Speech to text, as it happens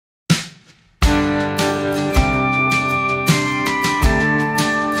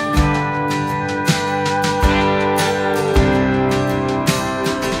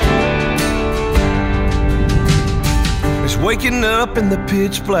Waking up in the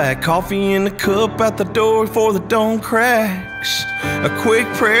pitch black, coffee in the cup at the door before the dawn cracks. A quick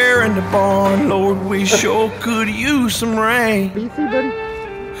prayer in the barn, Lord, we sure could use some rain.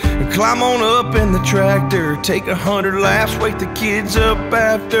 Climb on up in the tractor, take 100 laps, wake the kids up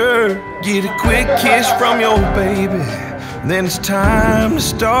after. Get a quick kiss from your baby, then it's time to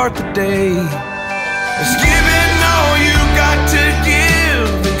start the day. It's giving all you got to give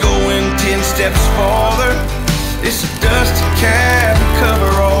and going 10 steps farther. It's a dusty cab and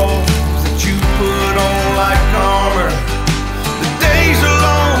coveralls that you put on like armor. The days are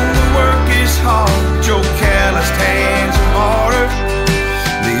long, the work is hard, your calloused hands are harder.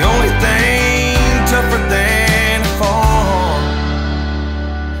 The only thing tougher than a farm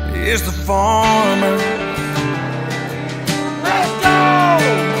is the farmer. Let's go!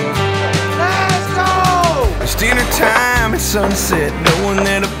 Let's go! It's dinner time at sunset, knowing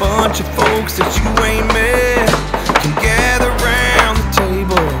that a bunch of folks that you ain't met can gather round the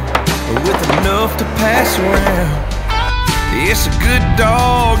table with enough to pass around. It's a good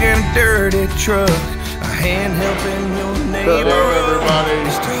dog and a dirty truck, a hand helping your neighbor. Hello, everybody.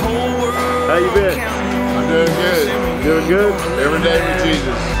 It's the whole world. How you been? I'm doing good. Doing good? Every day with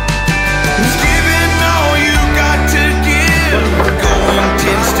Jesus. It's giving all you got to give, going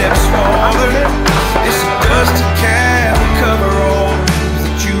 10 steps farther. It's a dusty cab and coveralls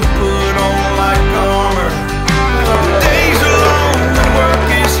that you put on like armor. The days are long, the work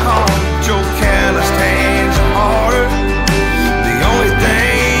is hard, your calloused hands are harder. The only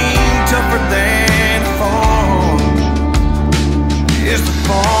thing tougher than a farm is the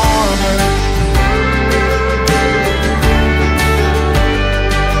farmer.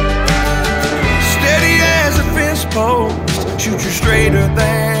 Steady as a fence post, shoot you straighter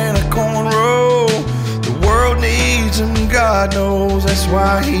than a cornrow. The world needs him, God knows that's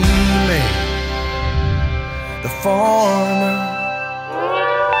why he made the farmer.